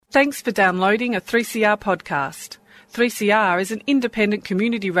Thanks for downloading a 3CR podcast. 3CR is an independent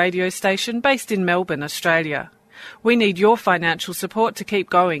community radio station based in Melbourne, Australia. We need your financial support to keep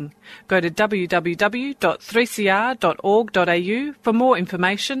going. Go to www.3cr.org.au for more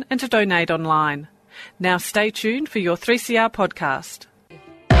information and to donate online. Now stay tuned for your 3CR podcast.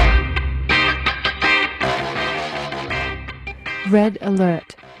 Red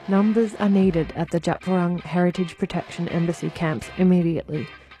alert. Numbers are needed at the Djab Wurrung Heritage Protection Embassy camps immediately.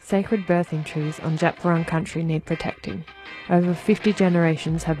 Sacred birthing trees on Djab Wurrung country need protecting. Over 50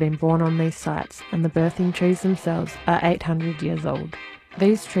 generations have been born on these sites, and the birthing trees themselves are 800 years old.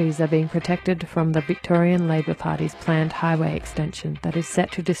 These trees are being protected from the Victorian Labor Party's planned highway extension that is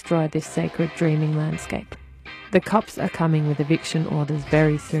set to destroy this sacred dreaming landscape. The cops are coming with eviction orders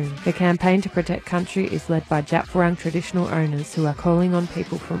very soon. The campaign to protect country is led by Djab Wurrung traditional owners who are calling on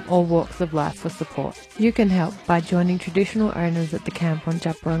people from all walks of life for support. You can help by joining traditional owners at the camp on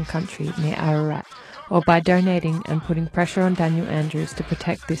Djab Wurrung country near Ararat, or by donating and putting pressure on Daniel Andrews to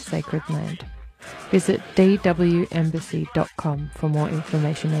protect this sacred land. Visit dwembassy.com for more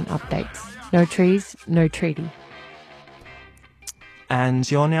information and updates. No trees, no treaty. And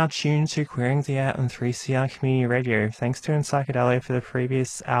you're now tuned to Queering the Air on 3CR Community Radio. Thanks to Psychedelia for the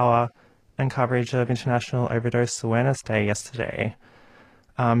previous hour and coverage of International Overdose Awareness Day yesterday.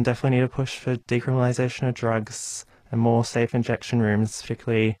 Definitely need a push for decriminalisation of drugs and more safe injection rooms,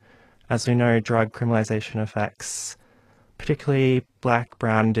 particularly as we know drug criminalisation affects particularly Black,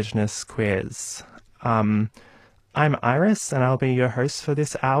 Brown, Indigenous queers. I'm Iris, and I'll be your host for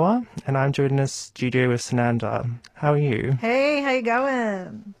this hour, and I'm joined in the studio with Sananda. How are you? Hey, how you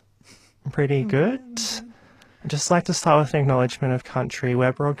going? Pretty good. I'd just like to start with an acknowledgement of country.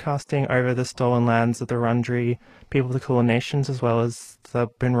 We're broadcasting over the stolen lands of the Wurundjeri people of the Kulin Nations, as well as the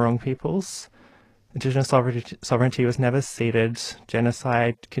Boon Wurrung peoples. Indigenous sovereignty was never ceded.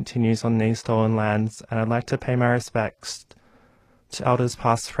 Genocide continues on these stolen lands, and I'd like to pay my respects to elders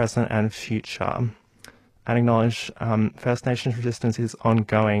past, present, and future. And acknowledge First Nations resistance is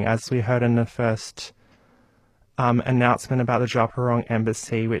ongoing, as we heard in the first announcement about the Djab Wurrung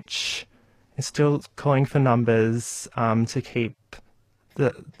Embassy, which is still calling for numbers to keep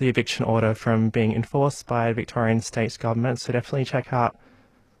the eviction order from being enforced by the Victorian state government. So definitely check out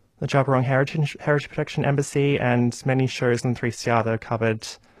the Djab Wurrung Heritage Protection Embassy and many shows on 3CR that have covered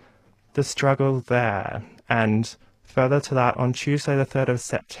the struggle there. And further to that, on Tuesday the 3rd of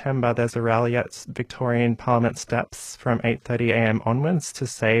September, there's a rally at Victorian Parliament steps from 8:30am onwards to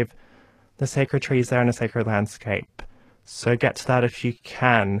save the sacred trees there in a sacred landscape. So get to that if you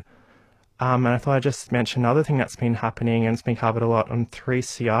can. And I thought I'd just mention another thing that's been happening, and it's been covered a lot on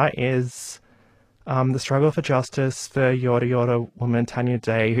 3CR, is the struggle for justice for Yorta Yorta woman Tanya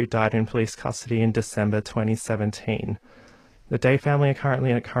Day, who died in police custody in December 2017. The Day family are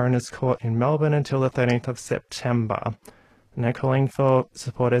currently at Coroner's Court in Melbourne until the 13th of September, and they're calling for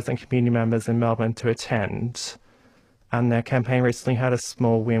supporters and community members in Melbourne to attend. And their campaign recently had a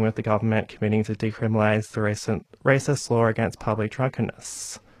small win with the government committing to decriminalise the racist law against public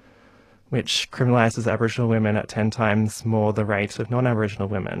drunkenness, which criminalises Aboriginal women at 10 times more the rate of non-Aboriginal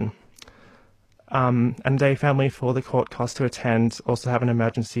women. And Day family, for the court cost to attend, also have an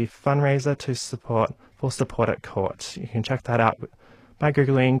emergency fundraiser to support at court. You can check that out by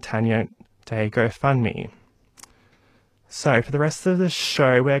Googling Tanya Day GoFundMe. So for the rest of the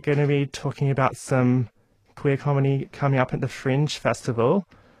show, we're going to be talking about some queer comedy coming up at the Fringe Festival.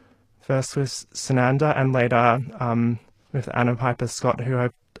 First with Sananda, and later with Anna Piper Scott, who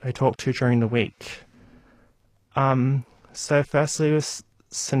I talked to during the week. So firstly with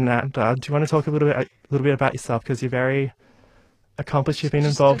Sananda, do you want to talk a little bit about yourself, because you're very accomplished. You've been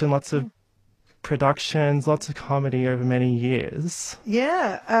involved in lots of productions, lots of comedy over many years.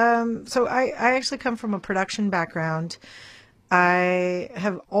 Yeah. So I actually come from a production background. I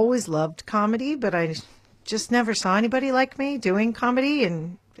have always loved comedy, but I just never saw anybody like me doing comedy,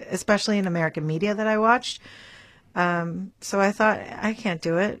 and especially in American media that I watched. So I thought, I can't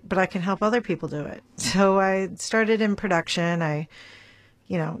do it, but I can help other people do it. So I started in production. I,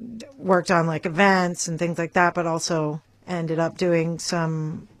 worked on like events and things like that, but also ended up doing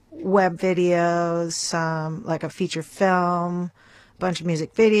some web videos, some like a feature film, a bunch of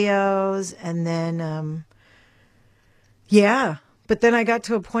music videos. And then, but then I got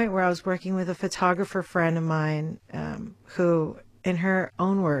to a point where I was working with a photographer friend of mine, who, in her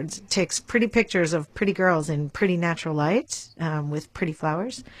own words, takes pretty pictures of pretty girls in pretty natural light, with pretty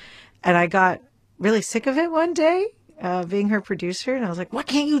flowers. And I got really sick of it one day, being her producer. And I was like, why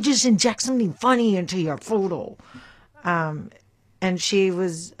can't you just inject something funny into your photo? and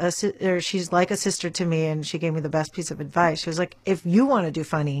she's like a sister to me, and she gave me the best piece of advice. She was like, if you want to do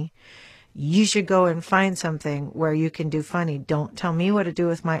funny, you should go and find something where you can do funny. Don't tell me what to do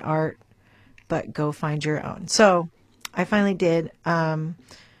with my art, but go find your own. So I finally did. And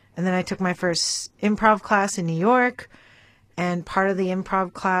then I took my first improv class in New York. And part of the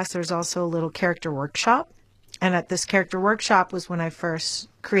improv class, there's also a little character workshop. And at this character workshop was when I first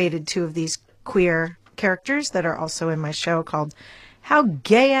created 2 of these queer characters that are also in my show called How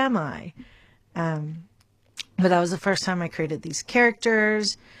Gay Am I? But that was the first time I created these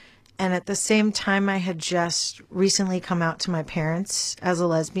characters. And at the same time, I had just recently come out to my parents as a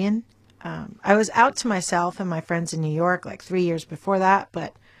lesbian. I was out to myself and my friends in New York like 3 years before that,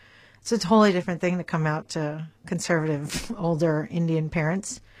 but it's a totally different thing to come out to conservative, older Indian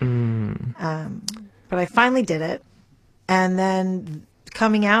parents. But I finally did it. And then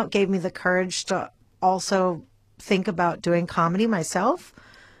coming out gave me the courage to also think about doing comedy myself.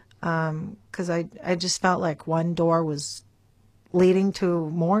 Because I just felt like one door was leading to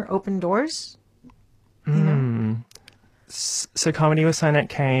more open doors. You know? So comedy was something that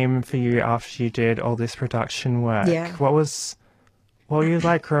came for you after you did all this production work. Yeah. What were you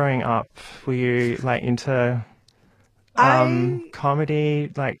like growing up? Were you like into comedy,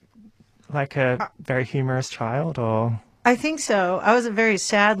 like a very humorous child, or? I think so. I was a very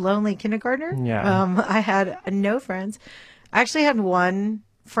sad, lonely kindergartner. Yeah. I had no friends. I actually had one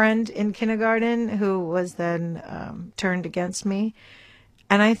friend in kindergarten who was then turned against me.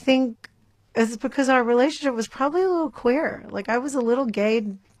 And I think it's because our relationship was probably a little queer. Like, I was a little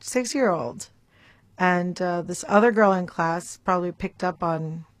gay 6-year-old. And this other girl in class probably picked up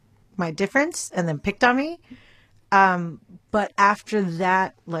on my difference and then picked on me. But after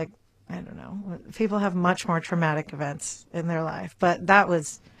that, like, I don't know, people have much more traumatic events in their life. But that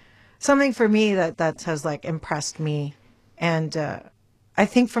was something for me that has, like, impressed me. And I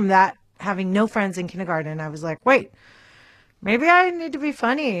think from that, having no friends in kindergarten, I was like, wait, maybe I need to be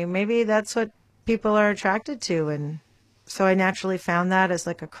funny. Maybe that's what people are attracted to. And so I naturally found that as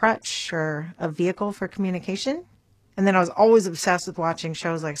like a crutch or a vehicle for communication. And then I was always obsessed with watching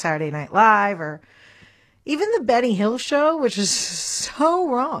shows like Saturday Night Live or even the Benny Hill show, which is so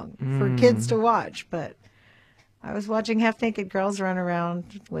wrong for kids to watch. But I was watching half-naked girls run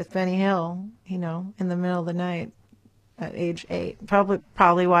around with Benny Hill, you know, in the middle of the night at age 8.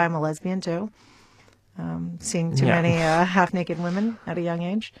 Probably why I'm a lesbian too. Seeing too many half-naked women at a young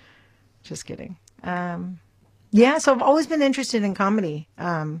age. Just kidding. Yeah, so I've always been interested in comedy.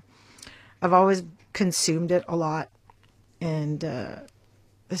 I've always consumed it a lot. And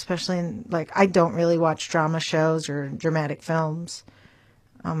especially in, like, I don't really watch drama shows or dramatic films.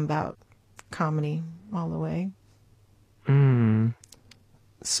 I'm about comedy all the way.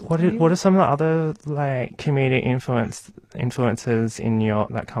 So what are some of the other like comedic influences in your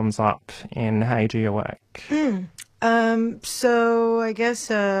that comes up in how you do your work? So I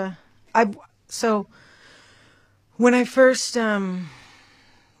guess so when I first when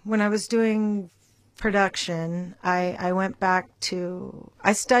I was doing production, I went back to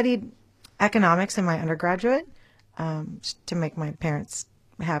I studied economics in my undergraduate to make my parents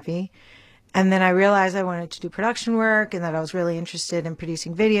happy. And then I realized I wanted to do production work and that I was really interested in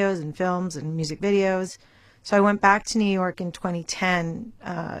producing videos and films and music videos. So I went back to New York in 2010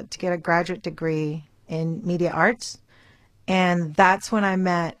 to get a graduate degree in media arts. And that's when I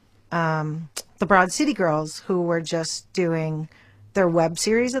met the Broad City Girls, who were just doing their web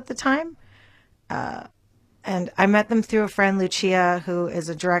series at the time. And I met them through a friend, Lucia, who is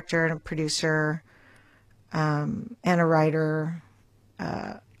a director and a producer and a writer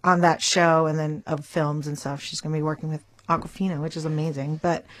on that show, and then of films and stuff. She's going to be working with Awkwafina, which is amazing.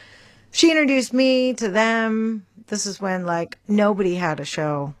 But she introduced me to them. This is when, like, nobody had a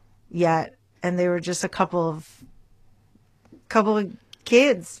show yet, and they were just a couple of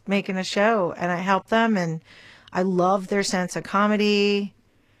kids making a show, and I helped them, and I loved their sense of comedy.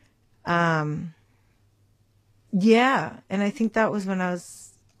 Yeah, and I think that was when I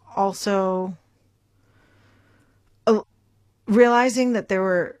was also realizing that there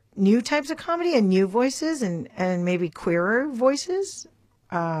were new types of comedy and new voices and maybe queerer voices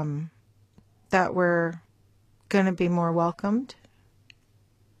that were going to be more welcomed.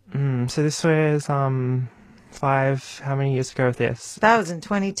 So this was how many years ago was this? That was in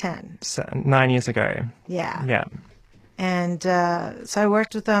 2010. 9 years ago. Yeah. Yeah. And so I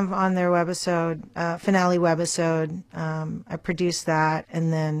worked with them on their webisode, finale webisode. I produced that,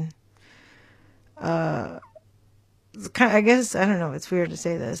 and then I guess, I don't know, it's weird to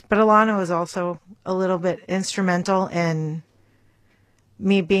say this, but Alana was also a little bit instrumental in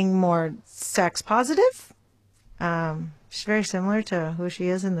me being more sex positive. She's very similar to who she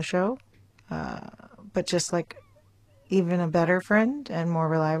is in the show, but just like even a better friend and more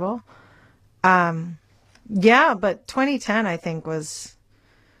reliable. Yeah, but 2010, I think, was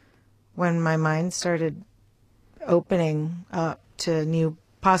when my mind started opening up to new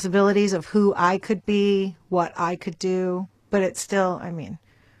possibilities of who I could be, what I could do. But it's still, I mean,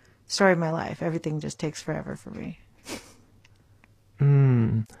 story of my life. Everything just takes forever for me.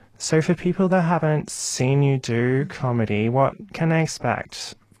 So for people that haven't seen you do comedy, what can they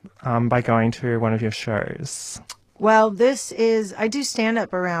expect by going to one of your shows? Well, I do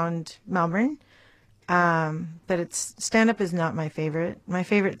stand-up around Melbourne, but stand-up is not my favorite. My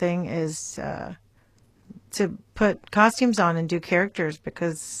favorite thing is to put costumes on and do characters,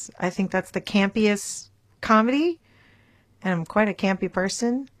 because I think that's the campiest comedy, and I'm quite a campy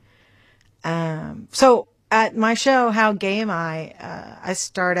person. So at my show, How Gay Am I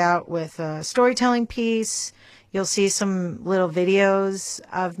start out with a storytelling piece. You'll see some little videos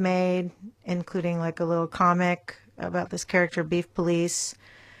I've made, including like a little comic about this character, Beef Police.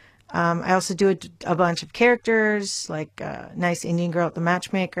 I also do a bunch of characters, like Nice Indian Girl at the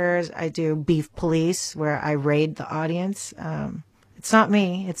Matchmakers. I do Beef Police, where I raid the audience. It's not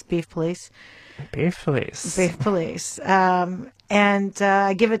me, it's Beef Police. Beef Police. Beef Police. And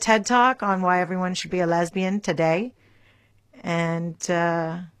I give a TED Talk on why everyone should be a lesbian today. And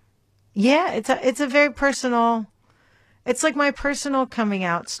yeah, it's a very personal, it's like my personal coming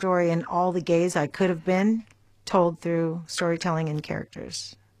out story and all the gays I could have been, told through storytelling and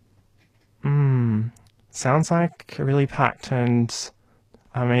characters. Sounds like a really packed and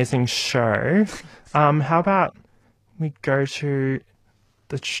amazing show. How about we go to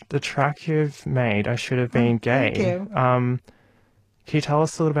the track you've made, I Should Have Been Gay. Thank you. Can you tell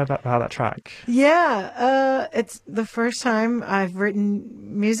us a little bit about that track? Yeah, it's the first time I've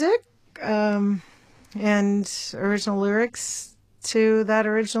written music and original lyrics to that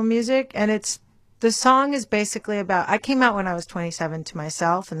original music. And the song is basically about, I came out when I was 27 to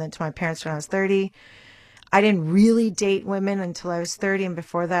myself and then to my parents when I was 30. I didn't really date women until I was 30. And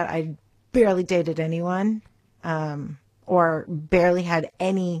before that, I barely dated anyone or barely had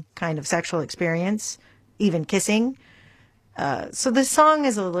any kind of sexual experience, even kissing. So the song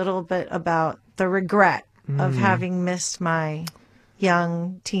is a little bit about the regret of having missed my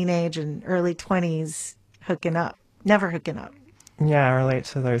young teenage and early 20s never hooking up. Yeah, I relate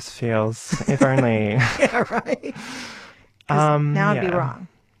to those feels. If only. Yeah, right. Now I'd be wrong.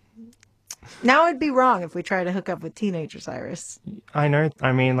 Now it'd be wrong if we try to hook up with teenagers, Iris. I know.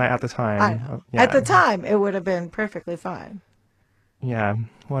 I mean, like at the time. Yeah. At the time, it would have been perfectly fine. Yeah.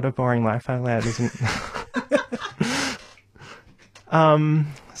 What a boring life I led, isn't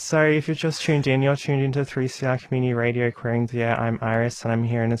So if you're just tuned in, you're tuned into 3CR Community Radio Queering the Air. I'm Iris and I'm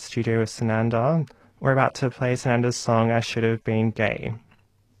here in the studio with Sananda. We're about to play Sananda's song, I Should Have Been Gay.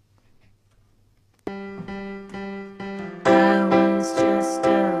 I was just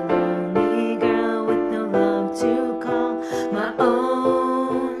a lonely girl with no love to call my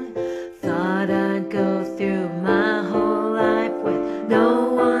own. Thought I'd go through my whole life with no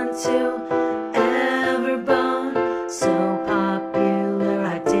one to ever bone. So popular,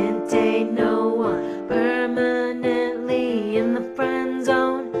 I didn't date no one. Permanently in the friend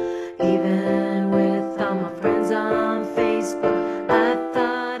zone. Even with all my friends on Facebook, I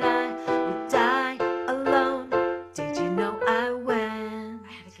thought I would die alone. Did you know I went?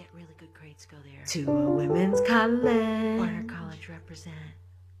 I had to get really good grades to go there. To a women's college. Warner College represent.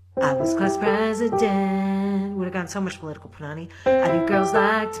 I was class president. Would have gotten so much political punani. I knew girls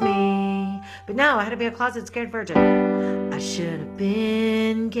liked me. But now I had to be a closet scared virgin. I should have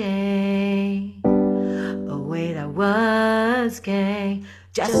been gay. Oh wait, I was gay.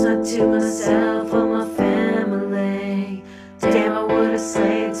 Just not to myself or my family. Damn, I would have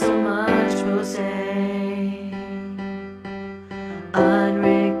slayed so much pussy.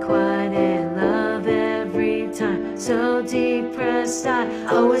 Unrequited love every time. So depressed, I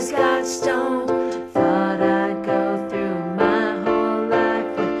always got stoned. Thought I'd go through my whole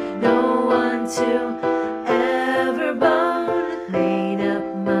life with no one to ever bone. Made up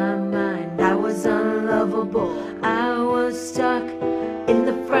my mind, I was unlovable. I was stuck in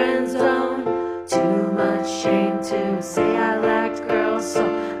the friend zone. Too much shame to say I liked girls, so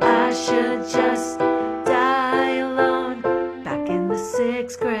I should just die alone. Back in the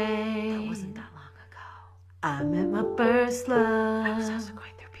 6th grade, that wasn't that long ago, I met my first love. I was also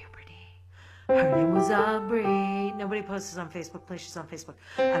going through puberty. Her name was Aubrey. Nobody posts this on Facebook. Please, she's on Facebook.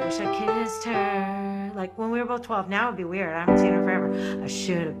 I wish I kissed her like when we were both 12. Now it'd be weird. I haven't seen her forever. I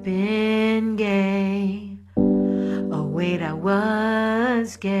should have been gay. Oh wait, I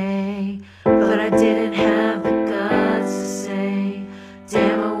was gay, but I didn't have the guts to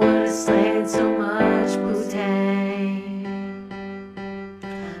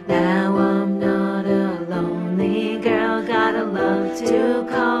love to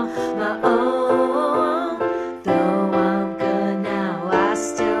call my own. Though I'm good now, I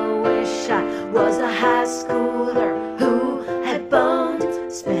still wish I was a high schooler who had boned.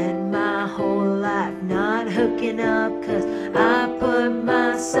 Spent my whole life not hooking up, 'cause I put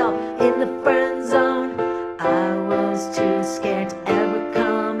myself in the friend zone. I was too scared to ever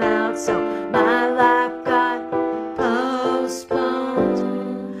come out, so my life got postponed.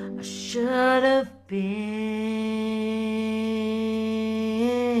 I should have been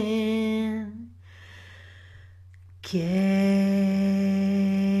gay.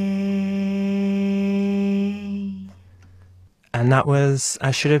 And that was I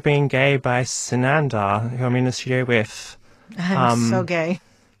Should Have Been Gay by Sananda, who I'm in the studio with. I'm so gay.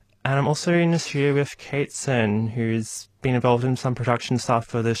 And I'm also in the studio with Kateson, who's been involved in some production stuff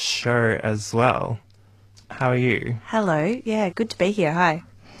for this show as well. How are you? Hello. Yeah, good to be here. Hi.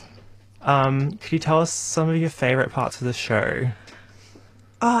 Could you tell us some of your favourite parts of the show?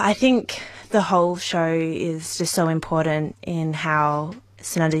 Oh, I think the whole show is just so important in how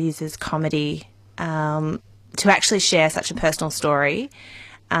Sananda uses comedy to actually share such a personal story.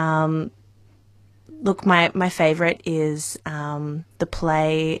 Look, my favourite is the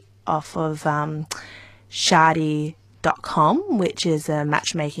play off of Shadi.com, which is a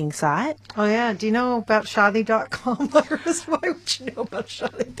matchmaking site. Oh, yeah. Do you know about Shadi.com, Iris? Why would you know about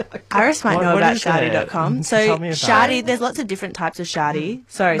Shadi.com? Iris might know What about is it? Shadi.com. So Tell me about Shadi, it. there's lots of different types of Shadi.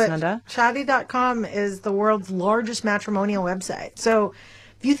 Sorry, But Sananda. Shadi.com is the world's largest matrimonial website. So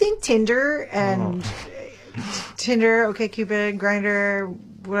if you think Tinder and Tinder, OkCupid, Grindr,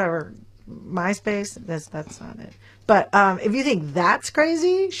 whatever, MySpace, that's not it. But if you think that's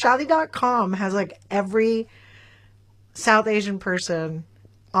crazy, Shadi.com has like every South Asian person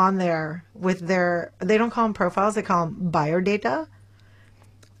on there with their, they don't call them profiles, they call them biodata,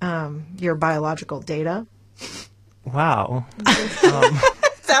 your biological data. Wow.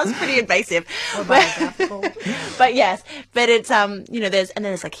 Sounds pretty invasive. Or biographical. But yes, but it's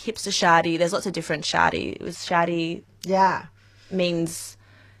there's like hipster Shadi. There's lots of different Shadi. It was Shadi Yeah. means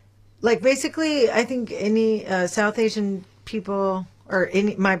Like basically, I think any South Asian people or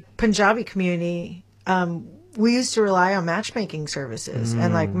in my Punjabi community, we used to rely on matchmaking services,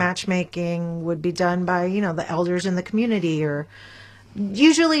 and like matchmaking would be done by the elders in the community, or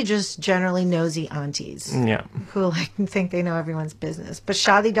usually just generally nosy aunties Yeah. who like think they know everyone's business. But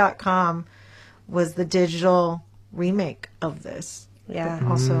Shadi.com was the digital remake of this. Yeah.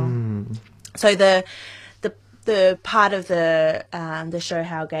 But also, so the part of the show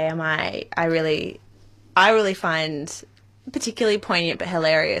How Gay Am I really find particularly poignant but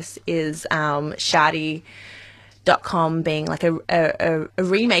hilarious is Shadi.com being like a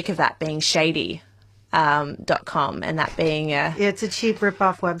remake of that being Shady. .com, and that being it's a cheap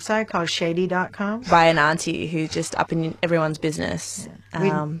rip-off website called Shady.com. by an auntie who's just up in everyone's business. We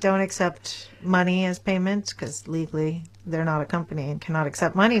don't accept money as payment because legally they're not a company and cannot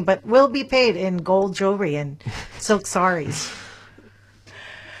accept money, but will be paid in gold jewelry and silk saris.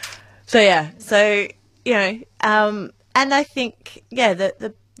 So and I think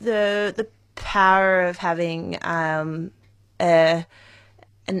the power of having an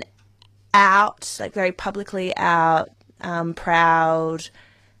out, like very publicly out, proud,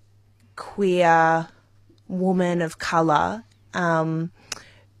 queer woman of colour who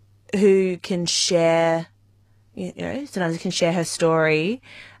can share, sometimes can share her story,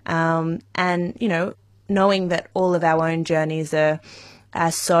 and knowing that all of our own journeys are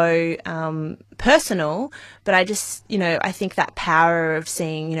so personal, but I just I think that power of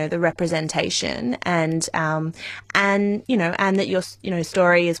seeing the representation and that your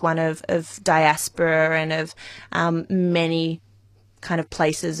story is one of diaspora and of many kind of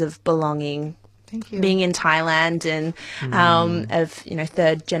places of belonging. Thank you. Being in Thailand and of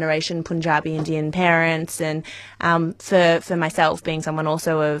third generation Punjabi Indian parents, and for myself being someone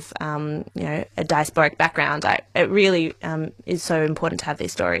also of a diasporic background, it really is so important to have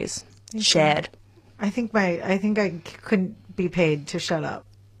these stories shared. I think I couldn't be paid to shut up.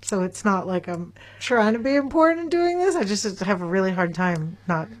 So it's not like I'm trying to be important in doing this. I just have a really hard time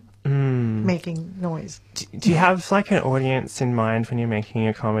not making noise. Do you have like an audience in mind when you're making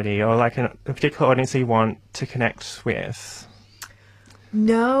a comedy, or like a particular audience that you want to connect with?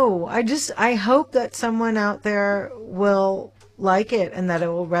 No, I hope that someone out there will like it and that it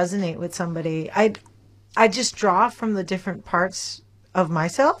will resonate with somebody. I just draw from the different parts of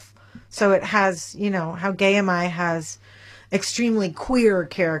myself. So it has, How Gay Am I has extremely queer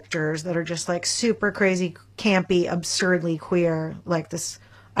characters that are just like super crazy, campy, absurdly queer, like this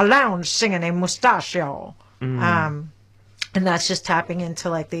a lounge singing a mustachio. And that's just tapping into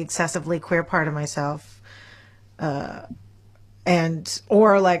like the excessively queer part of myself.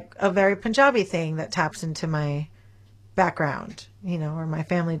 or like a very Punjabi thing that taps into my background, or my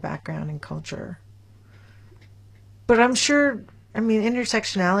family background and culture. But I'm sure,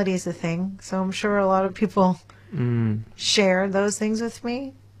 intersectionality is a thing, so I'm sure a lot of people share those things with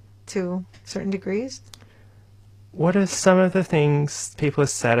me to certain degrees. What are some of the things people have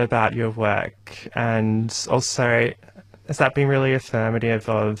said about your work? And also, has that been really affirmative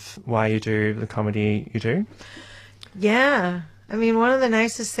of why you do the comedy you do? Yeah. One of the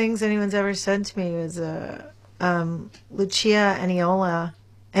nicest things anyone's ever said to me was Lucia Aniello,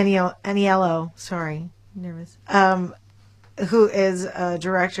 sorry, nervous, who is a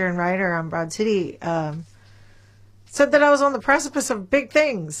director and writer on Broad City, said that I was on the precipice of big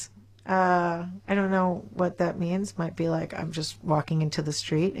things. I don't know what that means. Might be like I'm just walking into the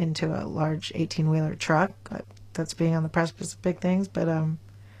street into a large 18-wheeler truck. That's being on the precipice of big things. But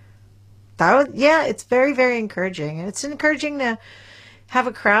it's very, very encouraging. And it's encouraging to have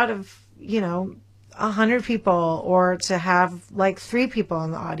a crowd of, 100 people, or to have like 3 people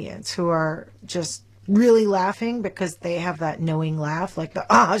in the audience who are just really laughing because they have that knowing laugh, like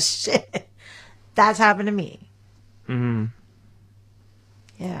oh shit, that's happened to me. Mm-hmm.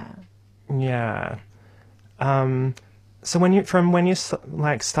 Yeah. Yeah. So when you're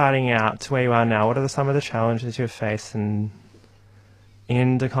like starting out to where you are now, what are some of the challenges you've faced in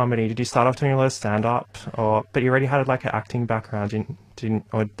the comedy? Did you start off doing a lot of stand-up, but you already had like an acting background,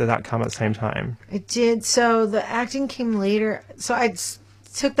 or did that come at the same time? It did. So the acting came later. So I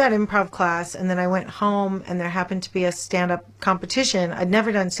took that improv class, and then I went home, and there happened to be a stand-up competition. I'd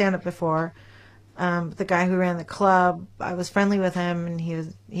never done stand-up before. The guy who ran the club, I was friendly with him, and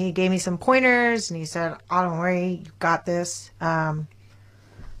he gave me some pointers, and he said, "Oh, don't worry, you got this." So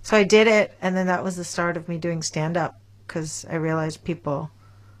I did it, and then that was the start of me doing stand-up, because I realized people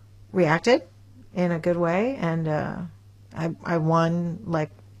reacted in a good way, and I won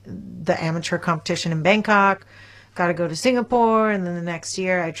like the amateur competition in Bangkok, got to go to Singapore, and then the next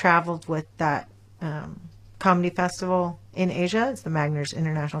year I traveled with that comedy festival in Asia. It's the Magners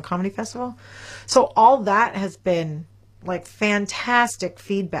International Comedy Festival. So all that has been like fantastic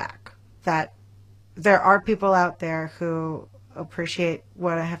feedback, that there are people out there who appreciate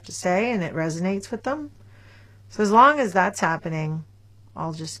what I have to say and it resonates with them. So as long as that's happening,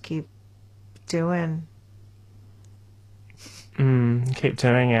 I'll just keep doing. Keep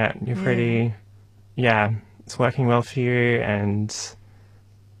doing it. You're pretty, it's working well for you, and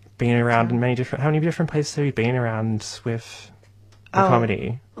being around in how many different places have you been around with the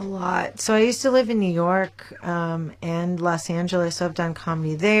comedy? A lot. So I used to live in New York and Los Angeles, so I've done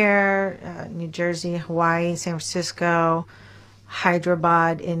comedy there, New Jersey, Hawaii, San Francisco,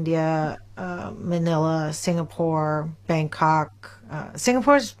 Hyderabad, India, Manila, Singapore, Bangkok.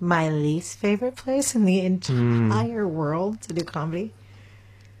 Singapore's my least favorite place in the entire world to do comedy.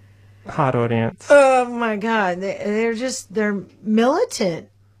 Hard audience. Oh my God. They're militant.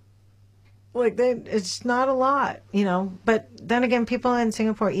 Like, it's not a lot, But then again, people in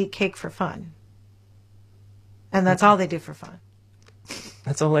Singapore eat cake for fun. And that's all they do for fun.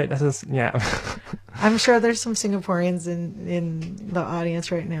 That's all yeah. I'm sure there's some Singaporeans in the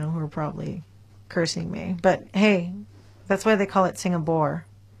audience right now who are probably cursing me. But hey, that's why they call it Singapore.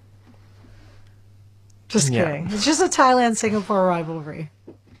 Just kidding. It's just a Thailand-Singapore rivalry.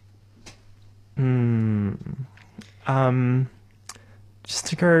 Just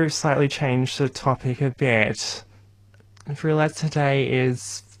to go slightly change the topic a bit, I realize today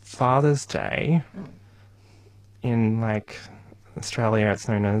is Father's Day. In like Australia, it's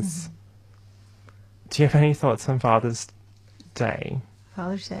known as. Do you have any thoughts on Father's Day?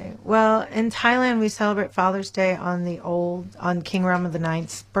 Father's Day. Well, in Thailand, we celebrate Father's Day on King Rama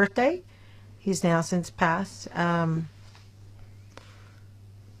IX's birthday. He's now since passed. I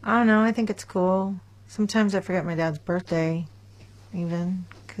don't know. I think it's cool. Sometimes I forget my dad's birthday, even,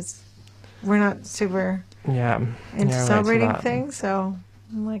 because we're not super into celebrating things. So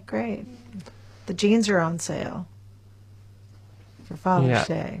I'm like, great. The jeans are on sale for Father's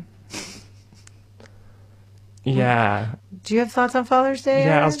Day. Yeah. Do you have thoughts on Father's Day?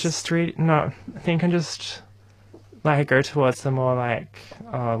 Yeah, I was just reading. No, I think I'm just like go towards the more like,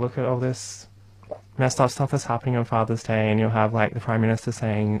 oh, look at all this messed up stuff that's happening on Father's Day, and you'll have like the Prime Minister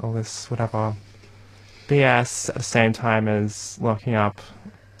saying all this whatever BS at the same time as locking up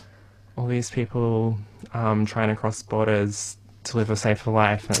all these people trying to cross borders to live a safer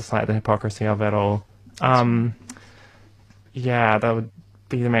life, and it's like the hypocrisy of it all. Yeah, that would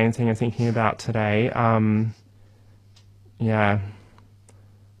be the main thing I'm thinking about today. Yeah.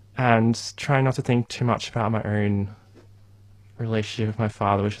 And trying not to think too much about my own relationship with my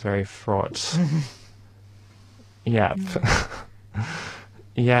father, which is very fraught. Yeah.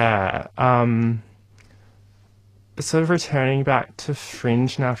 Yeah. Sort of returning back to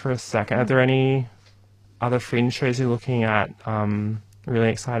Fringe now for a second. Are there any other Fringe shows you're looking at? Really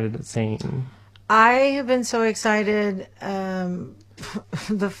excited at seeing? I have been so excited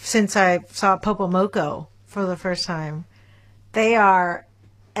since I saw Popomoko for the first time. They are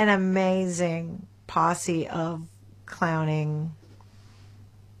an amazing posse of clowning,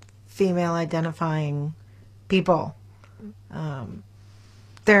 female identifying people.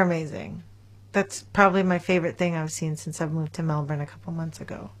 They're amazing. That's probably my favorite thing I've seen since I've moved to Melbourne a couple months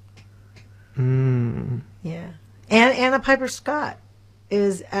ago. Yeah. And Anna Piper Scott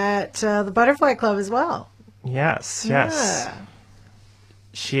is at the Butterfly Club as well. Yes. Yeah.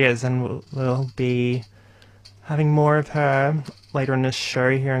 She is, and we'll be having more of her later in this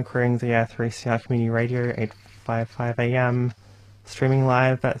show here on Queering the Air 3CR Community Radio, 855 AM, streaming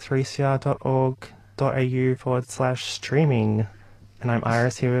live at 3cr.org.au/streaming. And I'm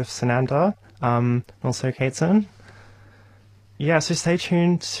Iris here with Sananda, also Kateson. Yeah, so stay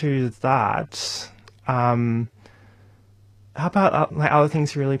tuned to that. How about like other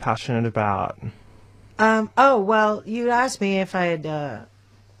things you're really passionate about? Well, you asked me if I had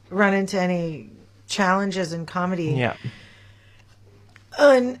run into any challenges in comedy. Yeah.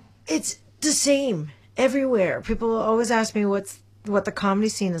 And it's the same everywhere. People always ask me what the comedy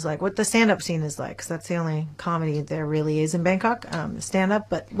scene is like, what the stand-up scene is like, because that's the only comedy there really is in Bangkok, stand-up.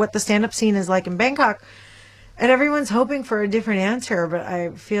 But what the stand-up scene is like in Bangkok, and everyone's hoping for a different answer, but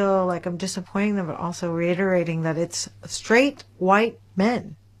I feel like I'm disappointing them, but also reiterating that it's straight white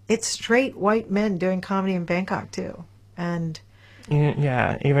men. It's straight white men doing comedy in Bangkok too, and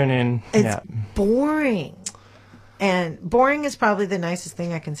yeah, even in it's boring. And boring is probably the nicest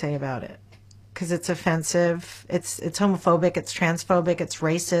thing I can say about it. Because it's offensive, it's homophobic, it's transphobic, it's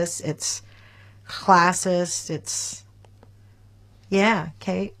racist, it's classist, it's... Yeah,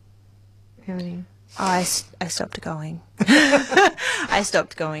 Kate? You have any... I stopped going. I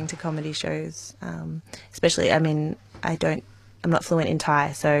stopped going to comedy shows, especially, I mean, I'm not fluent in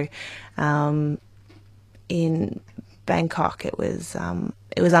Thai, so in Bangkok it was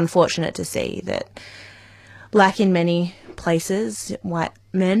unfortunate to see that, like in many places, white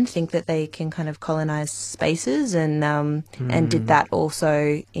men think that they can kind of colonize spaces, and did that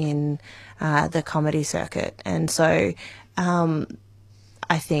also in the comedy circuit. And so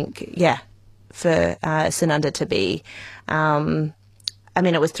I think, yeah, for Sananda to be, I mean,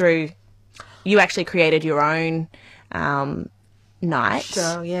 it was through, you actually created your own night,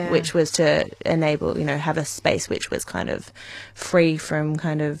 show, yeah, which was to enable, have a space which was kind of free from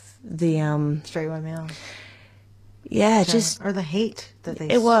kind of the straight white male. Yeah, show. just... Or the hate that they...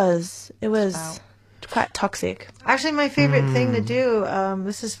 It was spout. quite toxic. Actually, my favorite thing to do,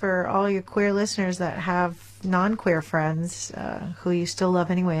 this is for all your queer listeners that have non-queer friends who you still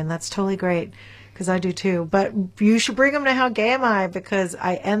love anyway, and that's totally great, because I do too. But you should bring them to How Gay Am I, because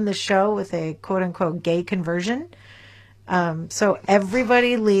I end the show with a quote-unquote gay conversion. So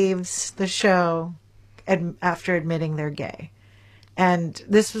everybody leaves the show after admitting they're gay. And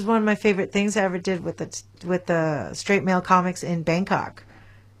this was one of my favorite things I ever did with the straight male comics in Bangkok.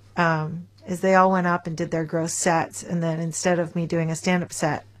 Is they all went up and did their gross sets, and then instead of me doing a stand-up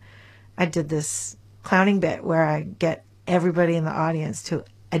set, I did this clowning bit where I get everybody in the audience to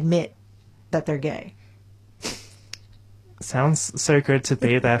admit that they're gay. Sounds so good to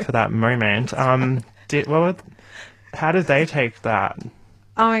be there for that moment. How did they take that?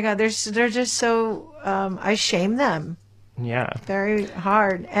 Oh my God, they're just so. I shame them. Yeah. Very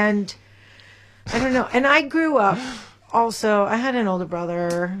hard. And I don't know. And I grew up also, I had an older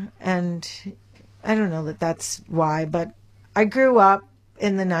brother, and I don't know that that's why, but I grew up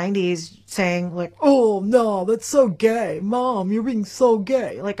in the 90s saying like, oh no, that's so gay. Mom, you're being so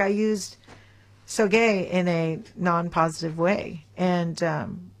gay. Like I used so gay in a non-positive way. And,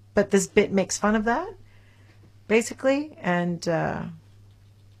 but this bit makes fun of that, basically. And,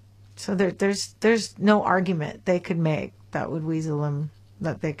 so there's no argument they could make that would weasel them,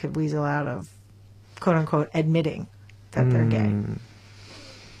 that they could weasel out of, quote unquote, admitting that they're gay.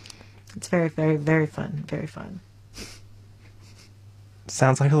 It's very, very, very fun. Very fun.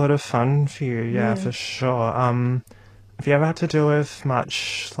 Sounds like a lot of fun for you, yeah, for sure. Have you ever had to deal with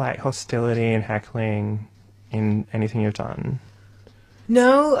much like hostility and heckling in anything you've done?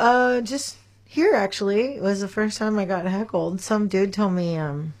 No, just here actually. It was the first time I got heckled. Some dude told me,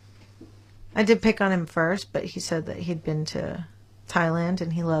 I did pick on him first, but he said that he'd been to Thailand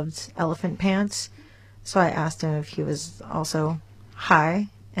and he loved elephant pants. So I asked him if he was also high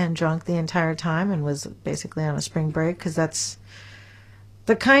and drunk the entire time and was basically on a spring break, because that's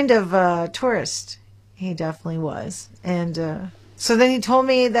the kind of tourist he definitely was. And So then he told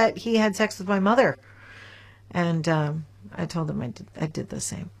me that he had sex with my mother. And I told him I did the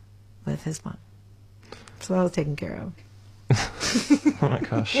same with his mom. So that was taken care of. Oh my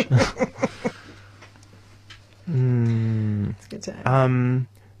gosh. It's a good time.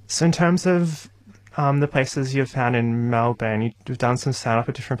 So in terms of the places you've found in Melbourne, you've done some stand-up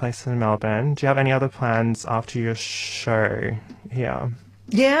at different places in Melbourne. Do you have any other plans after your show here?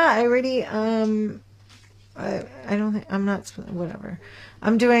 Yeah, I already, I don't think, I'm not, whatever.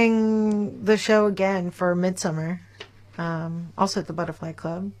 I'm doing the show again for Midsummer, also at the Butterfly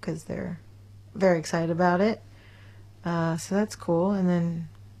Club, because they're very excited about it. So that's cool. And then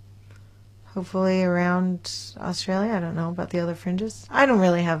hopefully around Australia. I don't know about the other fringes. I don't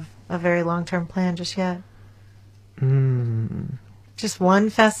really have a very long-term plan just yet. Just one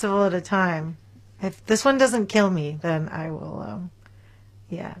festival at a time. If this one doesn't kill me, then I will,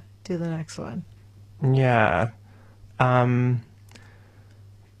 do the next one. Yeah. Have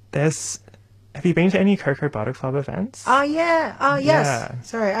you been to any Cocoa Butter Club events? Oh, yeah. Oh, yes. Yeah.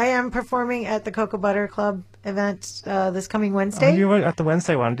 Sorry, I am performing at the Cocoa Butter Club event this coming Oh, Wednesday. you were at the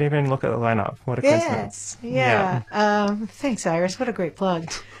Wednesday one. Didn't even look at the lineup. What a coincidence. Yeah. Thanks, Iris. What a great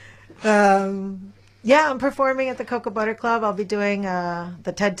plug. I'm performing at the Cocoa Butter Club. I'll be doing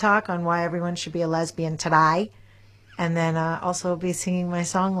the TED Talk on why everyone should be a lesbian today. And then also be singing my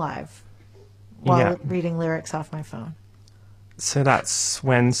song live while reading lyrics off my phone. So that's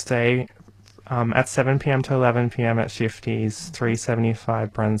Wednesday at 7 p.m. to 11 p.m. at Shifty's,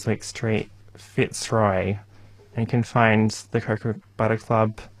 375 Brunswick Street, Fitzroy. And you can find the Cocoa Butter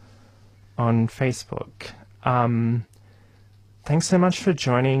Club on Facebook. Thanks so much for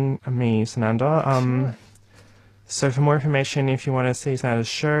joining me, Sananda. Sure. So for more information, if you want to see Sananda's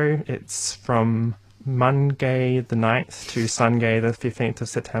show, it's from Monday the 9th to Sunday the 15th of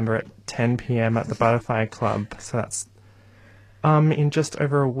September at 10 p.m. at the Butterfly Club. So that's in just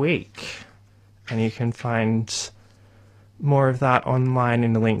over a week. And you can find more of that online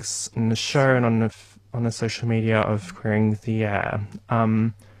in the links in the show and on the social media of Queering the Air.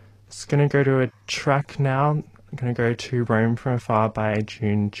 Just going to go to a track now. I'm going to go to Roam From Afar by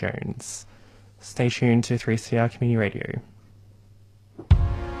June Jones. Stay tuned to 3CR Community Radio.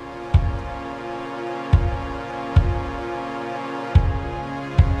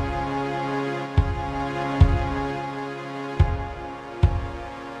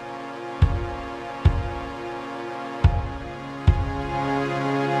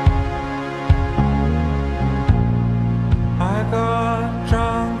 I got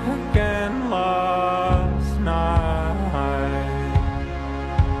drunk again last night,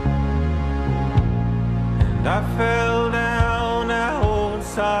 and I fell down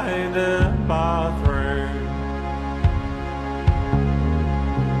outside the bathroom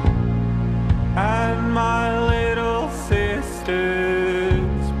at my little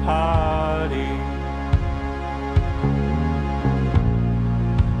sister's party.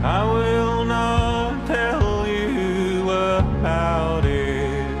 I will not tell you about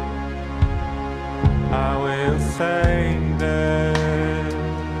it. I will say that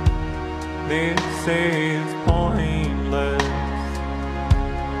this is pointless,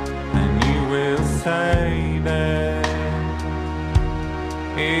 and you will say that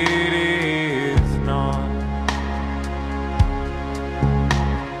it is not.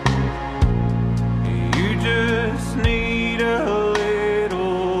 You just need a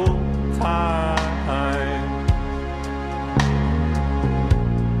little time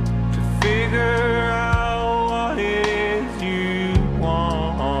to figure out what it is you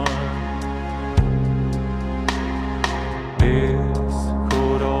want. This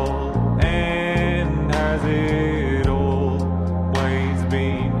could all end as it always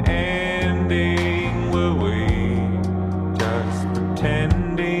been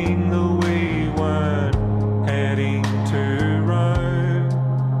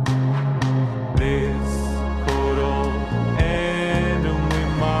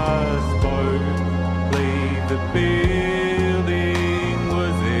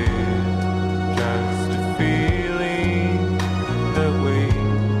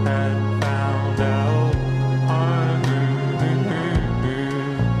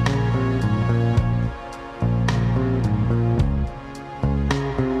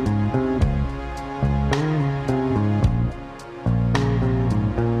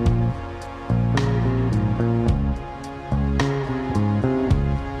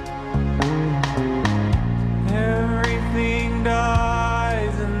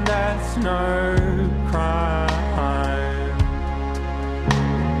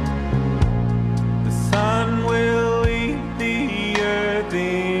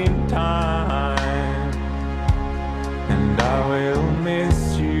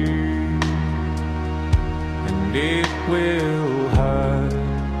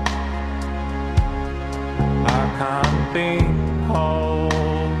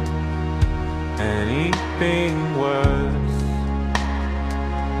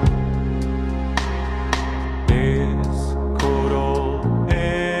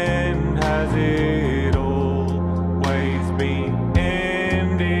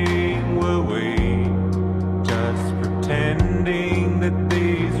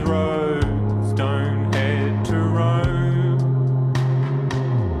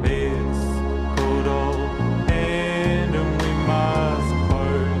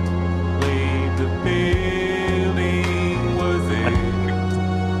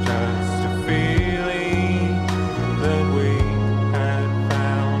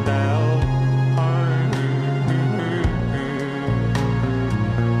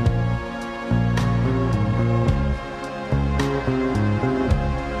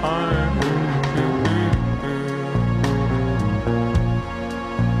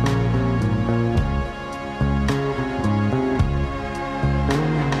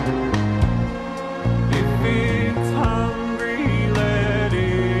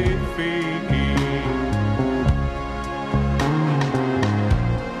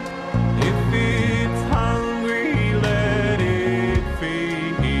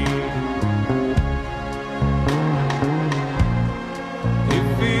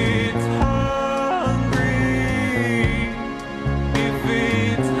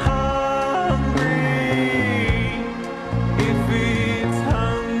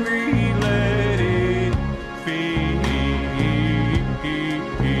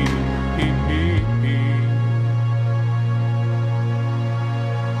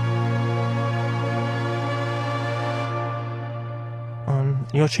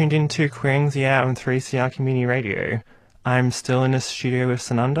You're tuned into Queering the Air on 3CR Community Radio. I'm still in the studio with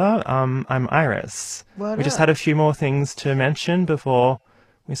Sananda. I'm Iris. We just had a few more things to mention before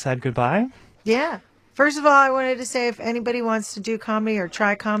we said goodbye. Yeah. First of all, I wanted to say if anybody wants to do comedy or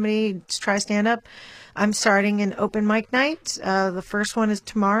try comedy, try stand-up, I'm starting an open mic night. The first one is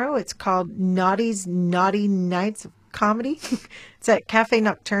tomorrow. It's called Naughty's Naughty Nights of Comedy. It's at Cafe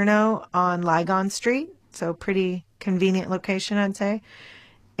Nocturno on Lygon Street, so pretty convenient location, I'd say.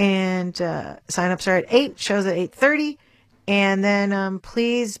 And sign-ups are at 8, shows at 8:30. And then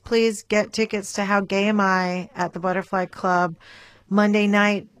please get tickets to How Gay Am I at the Butterfly Club. Monday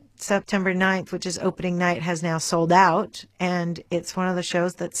night, September 9th, which is opening night, has now sold out. And it's one of the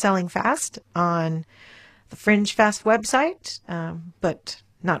shows that's selling fast on the Fringe Fest website, but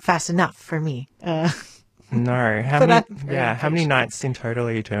not fast enough for me. No. How many nights in total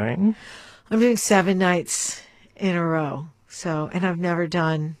are you doing? I'm doing 7 nights in a row. So, and I've never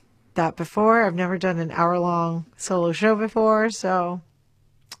done that before. I've never done an hour-long solo show before. So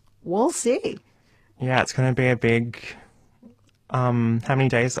we'll see. Yeah, it's going to be a big... how many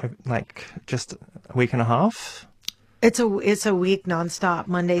days? Like just a week and a half? It's a week nonstop,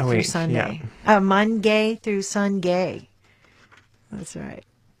 Monday through Sunday. Yeah. Monday through Sunday. That's right.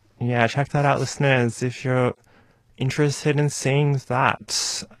 Yeah, check that out, listeners, if you're interested in seeing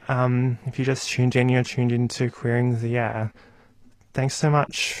that. If you just tuned in, you're tuned into Queering the Air. Thanks so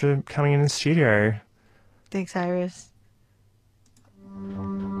much for coming in the studio. Thanks, Iris.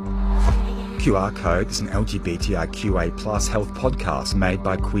 QR Code is an LGBTIQA+ health podcast made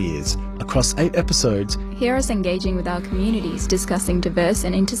by queers. Across 8 episodes, hear us engaging with our communities, discussing diverse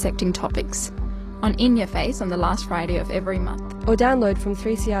and intersecting topics. On In Your Face on the last Friday of every month. Or download from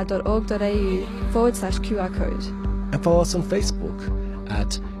 3cr.org.au/QR code. And follow us on Facebook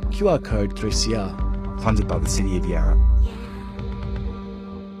at QR Code 3CR. Funded by the City of Yarra.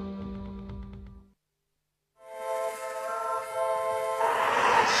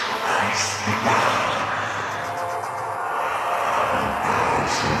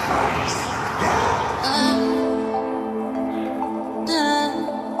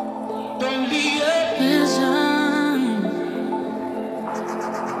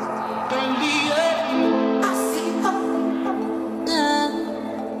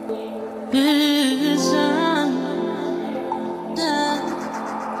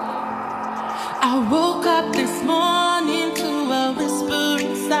 I woke up this morning to a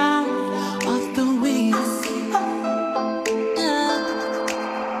whispering sound of the wind.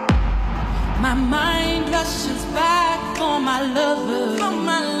 My mind rushes back for my lover,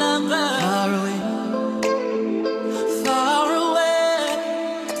 far away, far away.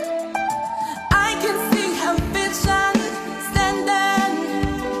 I can see her vision standing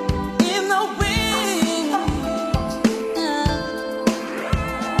in the wind.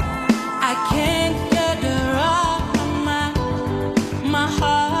 I can't get her off my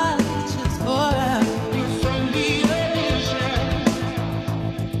heart just for her.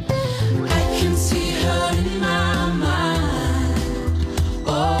 I can see her in my mind.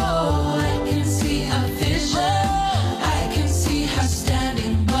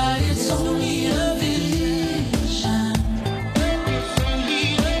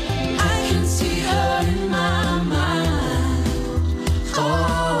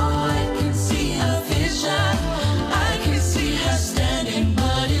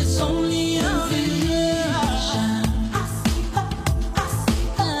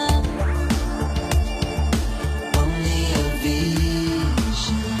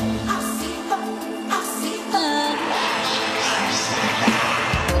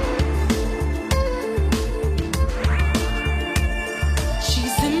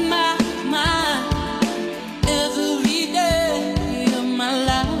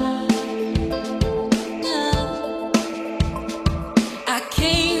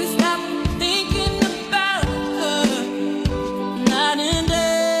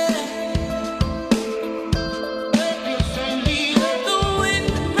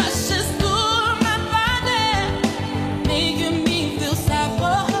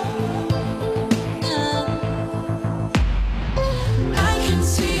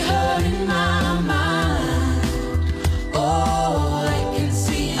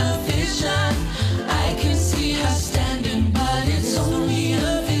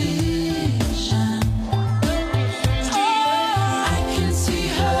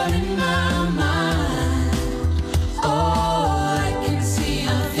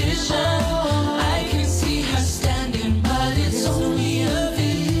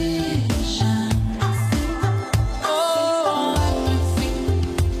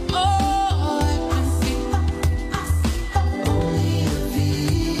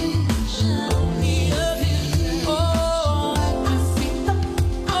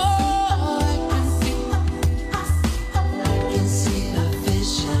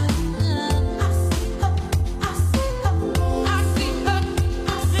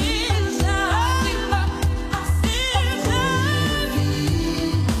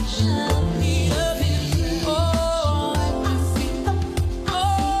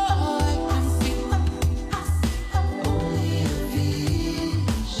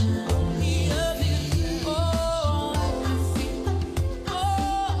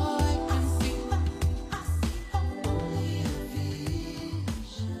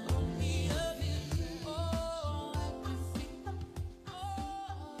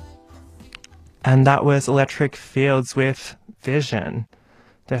 And that was Electric Fields with Vision.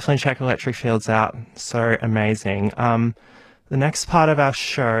 Definitely check Electric Fields out. So amazing. The next part of our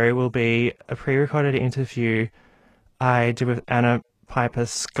show will be a pre-recorded interview I did with Anna Piper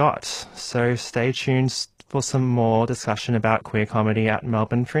Scott. So stay tuned for some more discussion about queer comedy at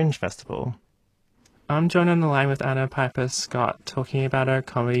Melbourne Fringe Festival. I'm joined on the line with Anna Piper Scott, talking about her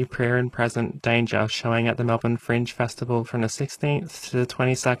comedy Prayer and Present Danger, showing at the Melbourne Fringe Festival from the 16th to the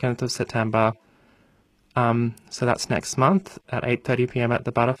 22nd of September. So that's next month at 8:30pm at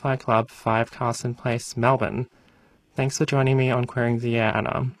the Butterfly Club, 5 Carson Place, Melbourne. Thanks for joining me on Queering the Air,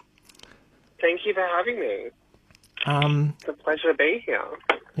 Anna. Thank you for having me. It's a pleasure to be here.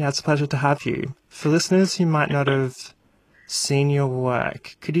 Yeah, it's a pleasure to have you. For listeners who might not have seen your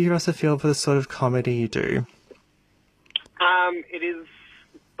work, could you give us a feel for the sort of comedy you do? It is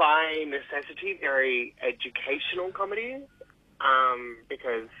by necessity very educational comedy,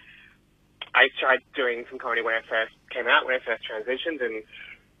 because I tried doing some comedy when I first came out, when I first transitioned, and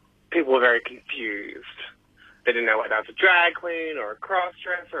people were very confused. They didn't know whether I was a drag queen or a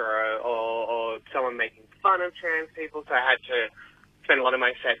cross-dresser or someone making fun of trans people, so I had to spend a lot of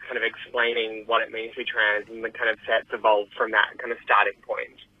my sets kind of explaining what it means to be trans, and the kind of sets evolved from that kind of starting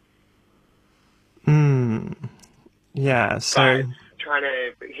point. Yeah, so... But trying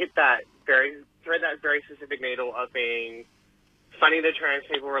to thread that very specific needle of being funny to trans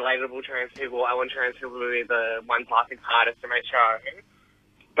people, relatable trans people. I want trans people to be the ones laughing hardest in my show,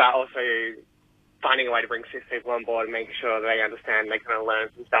 but also finding a way to bring cis people on board and making sure they understand, they kind of learn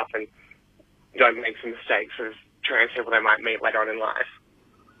some stuff and don't make some mistakes as trans people they might meet later on in life.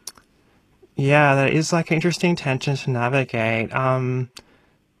 Yeah, that is like an interesting tension to navigate. I've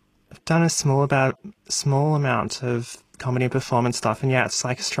done a small amount of comedy and performance stuff, and yeah, it's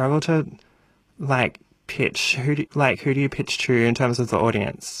like a struggle to like pitch. Who do you pitch to in terms of the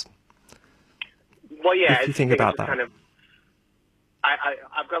audience? Well, yeah, if you think about that. Kind of,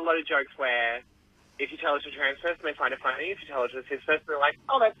 I've got a lot of jokes where if you tell it to a trans person, they find it funny. If you tell it to a cis person, they're like,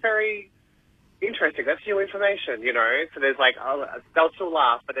 oh, that's very interesting. That's new information, you know? So there's like, oh, they'll still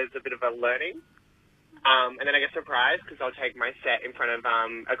laugh, but there's a bit of a learning. And then I get surprised because I'll take my set in front of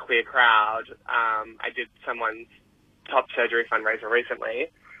a queer crowd. I did someone's top surgery fundraiser recently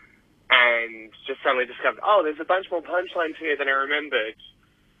and just suddenly discovered, oh, there's a bunch more punchlines here than I remembered.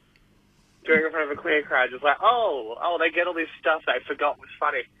 Doing it in front of a queer crowd, just like, oh, they get all this stuff that I forgot was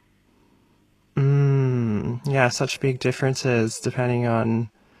funny. Yeah, such big differences depending on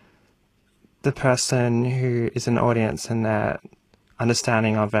the person who is an audience and their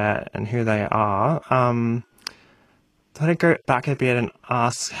understanding of it and who they are. Let me go back a bit and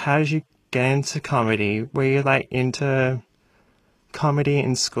ask, how did you get into comedy? Were you like into comedy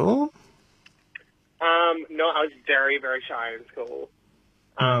in school? No, I was very, very shy in school,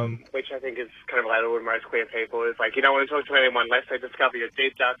 which I think is kind of relatable with most queer people. Is like, you don't want to talk to anyone unless they discover your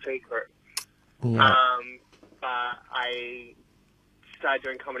deep, dark secret. Yeah. But I started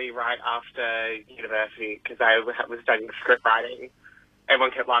doing comedy right after university because I was studying script writing. Everyone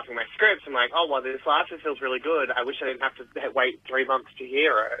kept laughing at my scripts. I'm like, oh, well, this laughter feels really good. I wish I didn't have to wait 3 months to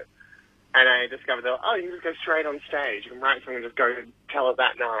hear it. And I discovered that, oh, you can just go straight on stage. You can write something and just go tell it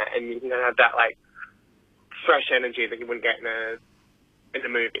that night. And you can have that, like, fresh energy that you wouldn't get in a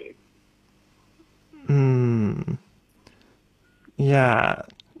movie.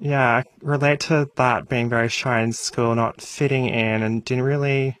 Yeah, I relate to that, being very shy in school, not fitting in, and didn't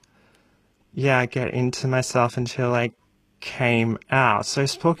really, get into myself until I came out. So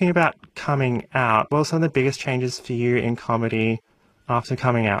talking about coming out, what were some of the biggest changes for you in comedy after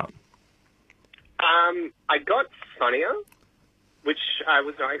coming out? I got funnier, which I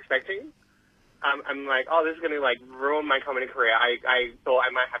was not expecting. I'm like, oh, this is going to, like, ruin my comedy career. I thought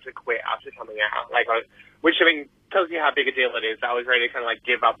I might have to quit after coming out, which, I mean, tells you how big a deal it is. I was ready to kind of, like,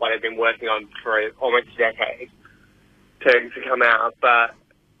 give up what I'd been working on for almost a decade to come out. But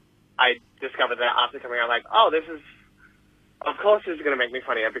I discovered that after coming out, like, oh, of course this is going to make me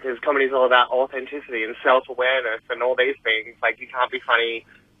funnier, because comedy is all about authenticity and self-awareness and all these things. Like, you can't be funny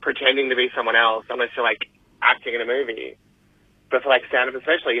pretending to be someone else unless you're, like, acting in a movie. But for, like, stand-up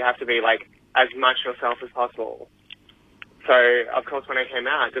especially, you have to be, like, as much yourself as possible. So, of course, when I came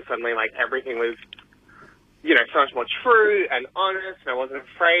out, just suddenly, like, everything was, you know, so much more true and honest, and I wasn't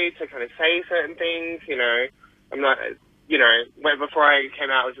afraid to kind of say certain things, you know. I'm not, you know, before I came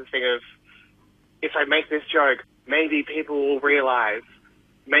out, it was this thing of, if I make this joke, maybe people will realize.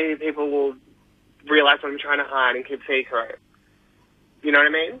 Maybe people will realize what I'm trying to hide and keep secret. You know what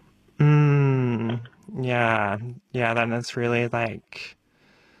I mean? Yeah, that's really, like,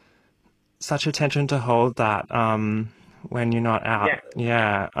 such a tension to hold that when you're not out.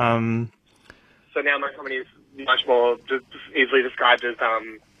 Yeah. So now my comedy is much more easily described as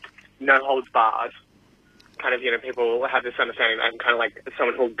no holds barred. Kind of, people have this understanding that I'm kind of like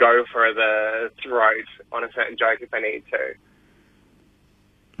someone who'll go for the throat on a certain joke if they need to.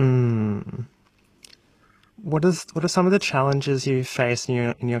 What are some of the challenges you face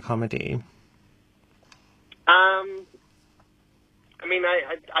in your comedy? I mean,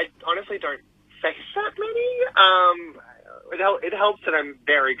 I honestly don't face that many. It helps that I'm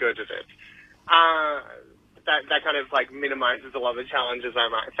very good at it. That kind of like minimizes a lot of the challenges I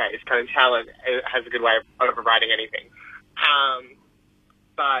might face. Kind of talent has a good way of overriding anything.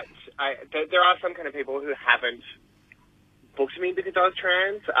 But there are some kind of people who haven't booked me because I was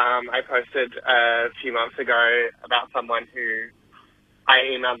trans. I posted a few months ago about someone who I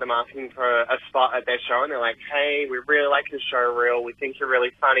emailed them asking for a spot at their show, and they're like, "Hey, we really like your show, Real. We think you're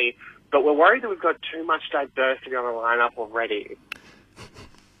really funny, but we're worried that we've got too much diversity on the lineup already."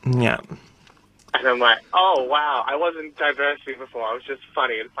 Yeah. And I'm like, oh, wow, I wasn't diversity before. I was just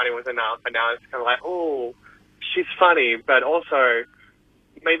funny, and funny was enough. And now it's kind of like, oh, she's funny, but also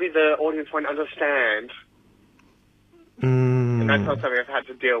maybe the audience won't understand. And that's not something I've had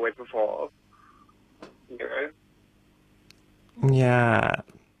to deal with before. Yeah.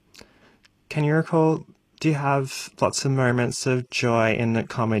 Can you recall, do you have lots of moments of joy in the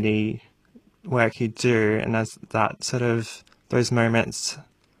comedy work you do, and as that sort of, those moments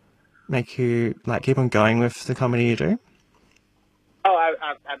make you like keep on going with the comedy you do? Oh,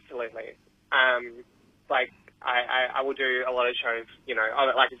 absolutely. Like I will do a lot of shows,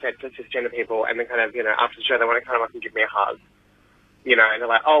 like I said, for cisgender people, and then kind of, after the show they want to kind of like give me a hug, and they're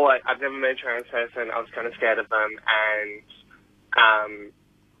like, oh, I've never met a trans person, I was kind of scared of them, and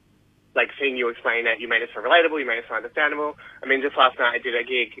like seeing you explain it, you made it so relatable, you made it so understandable. I mean, just last night I did a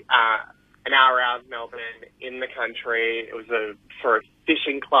gig an hour out of Melbourne in the country. It was for a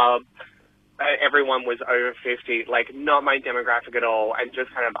fishing club. Everyone was over 50, like not my demographic at all, and just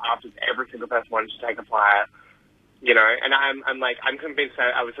kind of after every single person wanted to take a flyer, and I'm convinced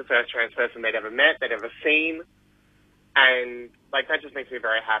that I was the first trans person they'd ever met, they'd ever seen, and like that just makes me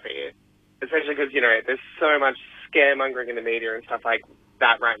very happy, especially because, there's so much scaremongering in the media and stuff like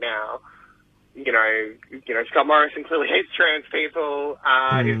that right now. Scott Morrison clearly hates trans people.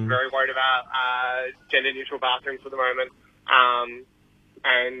 He's very worried about gender-neutral bathrooms at the moment.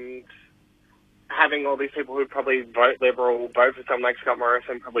 And having all these people who probably vote Liberal, vote for someone like Scott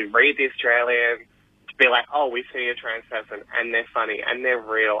Morrison, probably read The Australian, to be like, oh, we see a trans person, and they're funny, and they're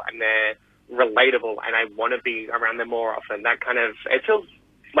real, and they're relatable, and I want to be around them more often. That kind of, it feels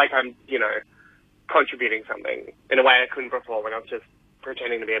like I'm, contributing something in a way I couldn't before when I was just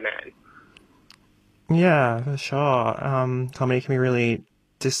pretending to be a man. Yeah, for sure. Comedy can be really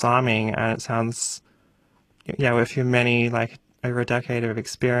disarming, and it sounds, with your many, like, over a decade of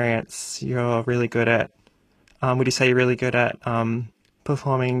experience, you're really good at, would you say you're really good at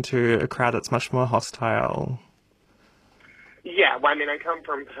performing to a crowd that's much more hostile? Yeah, well, I mean, I come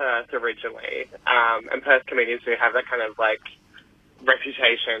from Perth originally, and Perth comedians do have that kind of, like,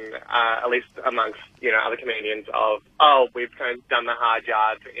 reputation, at least amongst, other comedians of, oh, we've kind of done the hard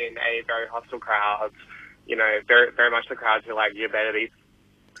yards in a very hostile crowd, very, very much the crowds who are like, you better be,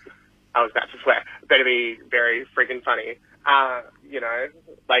 I was about to swear, better be very freaking funny.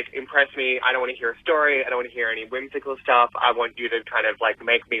 Like, impress me. I don't want to hear a story. I don't want to hear any whimsical stuff. I want you to kind of, like,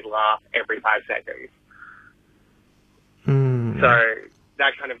 make me laugh every 5 seconds. So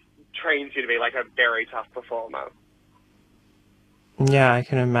that kind of trains you to be, like, a very tough performer. Yeah, I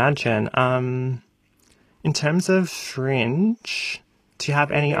can imagine. In terms of Fringe, do you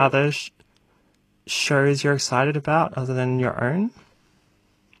have any other shows you're excited about other than your own?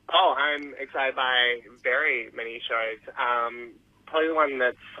 Oh, I'm excited by very many shows. Probably the one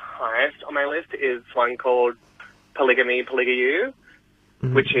that's highest on my list is one called Polygamy, Polygayou,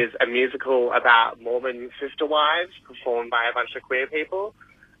 which is a musical about Mormon sister wives performed by a bunch of queer people,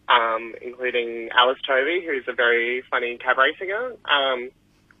 including Alice Tovey, who's a very funny cabaret singer,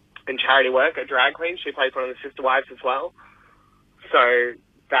 and Charity Work, a drag queen. She plays one of the sister wives as well. So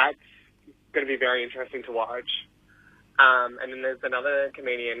that's going to be very interesting to watch. And then there's another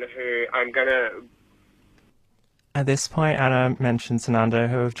comedian who I'm going to... At this point, Anna mentioned Sananda,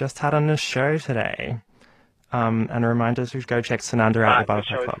 who have just had on the show today. And a reminder to go check Sananda out at the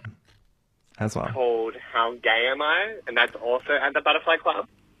Butterfly Club as well. Called How Gay Am I? And that's also at the Butterfly Club.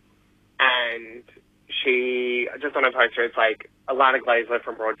 And she, just on her poster, it's like Alana Glazer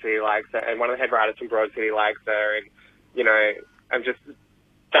from Broad City likes her, and one of the head writers from Broad City likes her, and, I'm just...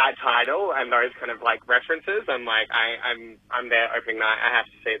 that title and those kind of like references, I'm like, I'm there opening night. I have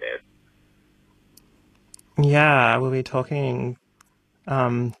to see this. Yeah, we'll be talking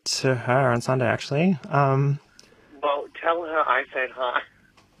to her on Sunday, actually. Well, tell her I said hi.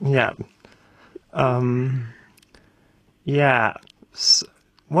 Yeah. Yeah.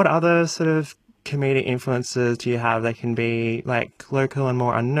 What other sort of comedic influences do you have that can be like local and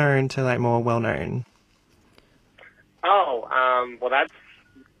more unknown to like more well-known? Oh, well, that's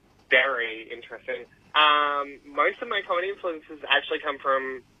very interesting. Most of my comedy influences actually come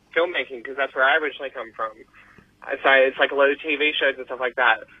from filmmaking because that's where I originally come from. So it's like a lot of TV shows and stuff like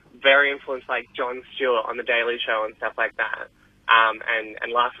that. Very influenced like Jon Stewart on The Daily Show and stuff like that.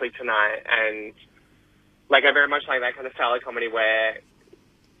 And Last Week Tonight. And like I very much like that kind of style of comedy where,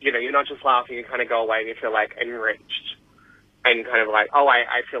 you know, you're not just laughing, you kind of go away and you feel like enriched. And kind of like, oh,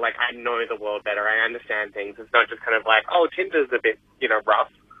 I feel like I know the world better. I understand things. It's not just kind of like, oh, Tinder's a bit, you know, rough.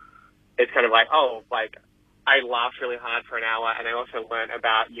 It's kind of like, oh, like, I laughed really hard for an hour and I also learned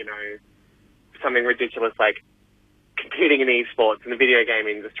about, you know, something ridiculous like competing in esports in the video game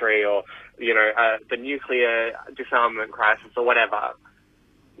industry or, you know, the nuclear disarmament crisis or whatever.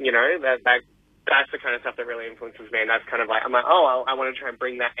 You know, that's the kind of stuff that really influences me. And that's kind of like, I'm like, oh, I want to try and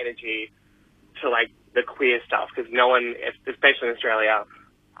bring that energy to like the queer stuff because no one, especially in Australia,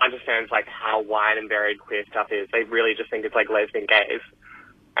 understands like how wide and varied queer stuff is. They really just think it's like lesbian gays.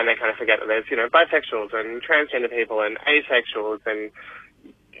 And they kind of forget that there's, you know, bisexuals and transgender people and asexuals and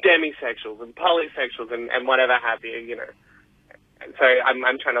demisexuals and polysexuals and whatever have you, you know. And so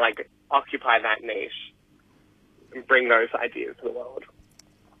I'm trying to, like, occupy that niche and bring those ideas to the world.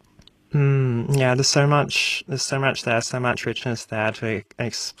 Yeah, there's so much there, so much richness there to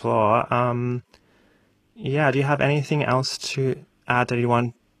explore. Yeah, do you have anything else to add that you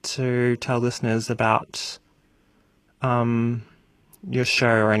want to tell listeners about your show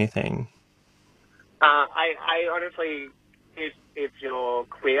or anything? I honestly, if you're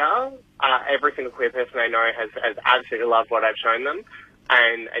queer, every single queer person I know has absolutely loved what I've shown them,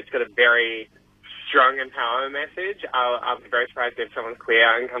 and it's got a very strong empowerment message. I'll be very surprised if someone's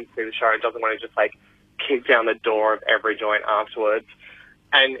queer and comes through the show and doesn't want to just like kick down the door of every joint afterwards.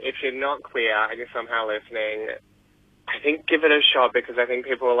 And if you're not queer and you're somehow listening, I think give it a shot because I think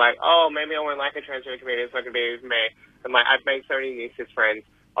people are like, oh, maybe I won't like a transgender comedian, it's not going to be me. And like, I've made so many new cis friends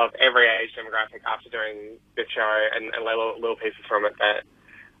of every age demographic after doing this show and little pieces from it that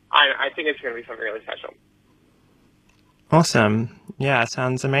I think it's going to be something really special. Awesome. Yeah,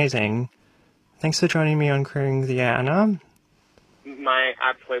 sounds amazing. Thanks for joining me on Queering the Air, Anna. My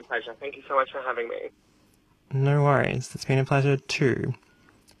absolute pleasure. Thank you so much for having me. No worries. It's been a pleasure too.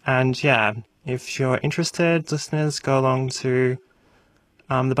 And yeah, if you're interested, listeners, go along to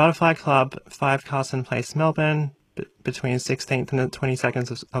the Butterfly Club, 5 Carson Place, Melbourne, between 16th and the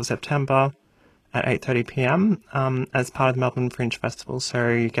 22nd of September at 8:30 p.m. As part of the Melbourne Fringe Festival. So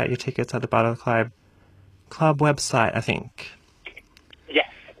you get your tickets at the Butterfly Club website, I think. Yes,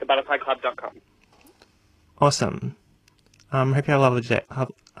 thebutterflyclub.com. Awesome. Hope you have a lovely day.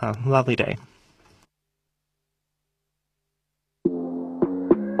 Lovely day.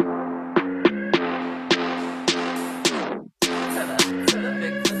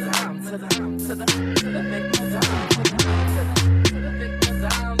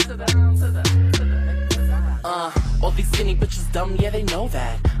 All these skinny bitches dumb, yeah, they know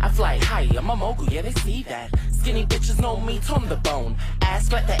that. I fly high, I'm a mogul, yeah, they see that. Skinny bitches know meat on the bone.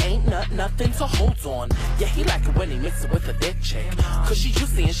 Ass like there ain't nothing to hold on. Yeah, he like it when he mix it with a thick chick. Cause she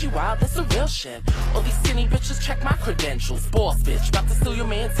juicy and she wild, that's the real shit. All these skinny bitches check my credentials. Boss bitch, about to steal your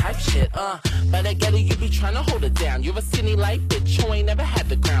man type shit. Better get it, you be trying to hold it down. You're a skinny light bitch, you ain't never had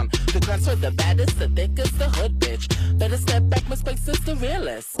the crown. The crown's for the baddest, the thickest, the hood bitch. Better step back, my space is the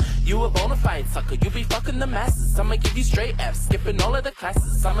realest. You a bona fide sucker, you be fucking the masses. I'ma give you straight F's, skipping all of the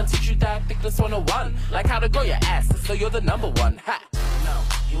classes. I'ma teach you that thickness 101, like how to grow your ass, so you're the number one. Ha! No,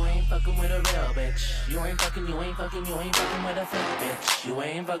 you ain't fucking with a real bitch. You ain't fucking with a fake bitch. You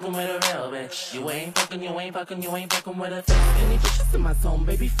ain't fucking with a real bitch. You ain't fucking with a fake. Skinny bitches in my zone,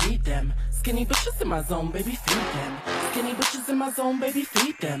 baby, feed them. Skinny bitches in my zone, baby, feed them. Skinny bitches in my zone, baby,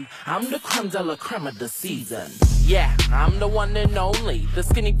 feed them. I'm the creme de la creme of the season. Yeah, I'm the one and only. The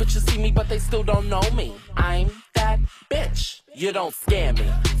skinny bitches see me, but they still don't know me. I'm that bitch. You don't scare me.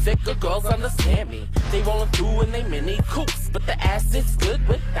 Thicker girls understand me. They rollin' through in they mini coupes, but the ass is good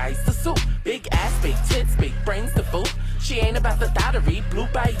with ice to soup. Big ass, big tits, big brains to boot. She ain't about the thottery, blue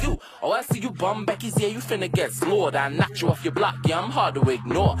by you. Oh, I see you bum Becky's, yeah, you finna get slaughtered. I knocked you off your block, yeah, I'm hard to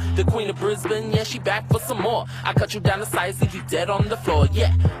ignore. The queen of Brisbane, yeah, she back for some more. I cut you down to size, leave you dead on the floor,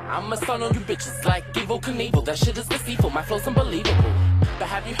 yeah. I'm a son on you bitches like Evil Knievel. That shit is deceitful, my flow's unbelievable. But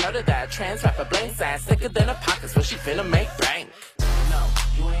have you heard of that trans rapper Blaine Sass? Thicker than her pockets when she finna make bank. No,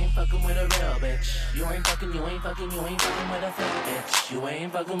 you ain't ain't fucking with a real bitch. You ain't fucking with a fake bitch. You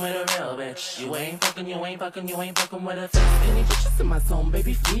ain't fucking with a real bitch. You ain't fucking with a fake. Skinny bitches in my zone,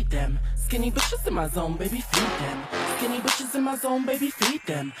 baby, feed them. Skinny bitches in my zone, baby, feed them. Skinny bitches in my zone, baby, feed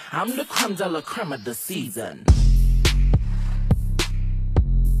them. I'm the creme de la creme of the season.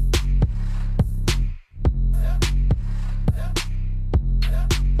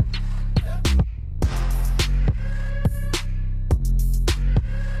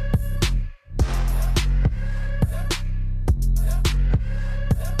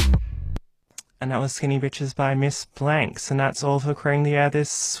 And that was Skinny Bitches by Miss Blanks. And that's all for Queering the Air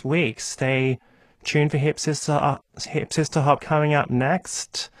this week. Stay tuned for Hip Sister Hop coming up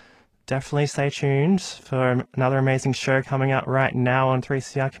next. Definitely stay tuned for another amazing show coming up right now on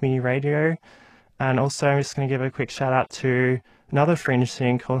 3CR Community Radio. And also I'm just going to give a quick shout out to another fringe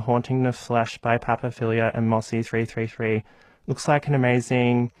thing called Haunting the Flesh by Papaphilia and Mossy333. Looks like an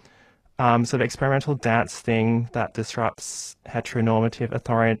amazing sort of experimental dance thing that disrupts heteronormative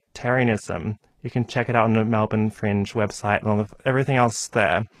authoritarianism. You can check it out on the Melbourne Fringe website along with everything else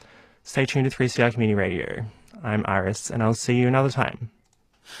there. Stay tuned to 3CR Community Radio. I'm Iris, and I'll see you another time.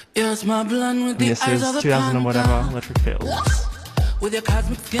 Yes, my blonde with the This eyes is of the 2000 and whatever, panther. Electric Fields. With your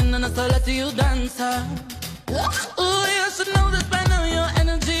cosmic skin and a soul let you dancer. Ooh, you should know this by now, your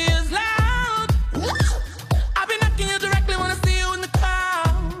energy is loud. I'll be knocking you directly when I see you in the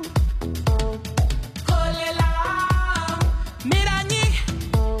crowd. Kolela, mirani.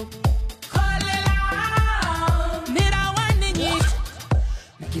 Kolela, mirawanini.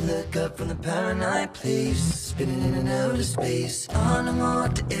 Make you look up from the paranoid place, spinning in and out of space. On and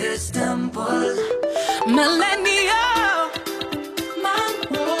on to Istanbul. Millennium.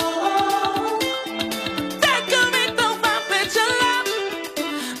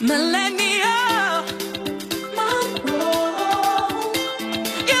 Millennial,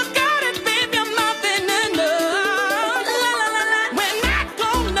 you got it, baby, I'm nothing enough. We're not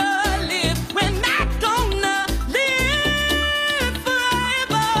gonna live, we're not gonna live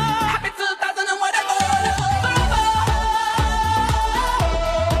forever. Happy 2000 and whatever,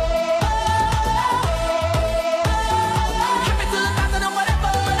 Happy 2000 and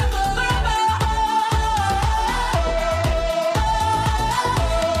whatever,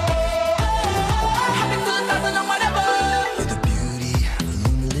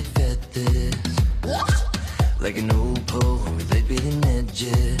 like an old pole with light beating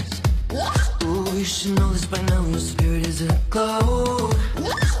edges. Ooh, you should know this by now, your spirit is aglow.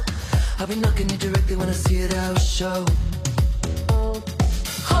 I'll be knocking you directly when I see it, I'll show.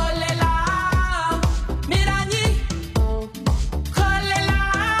 Kolela, mirani. Kolela,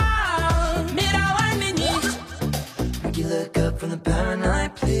 mirawanini. Make you look up from the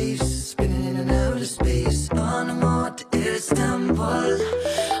paranoid place, spinning in and out of space. On and on to Istanbul.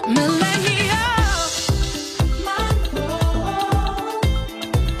 Millennial.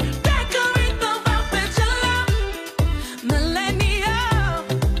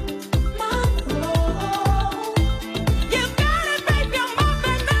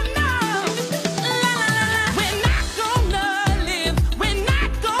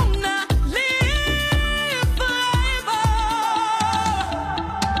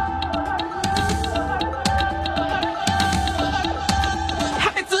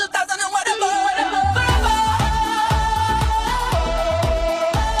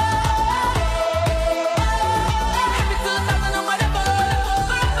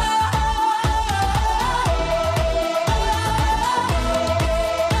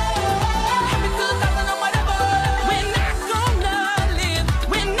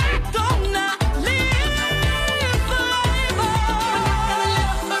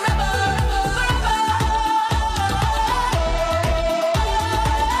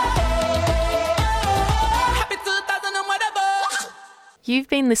 You've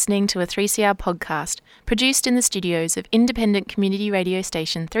been listening to a 3CR podcast produced in the studios of independent community radio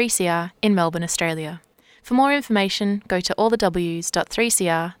station 3CR in Melbourne, Australia. For more information, go to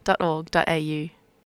allthews.3cr.org.au.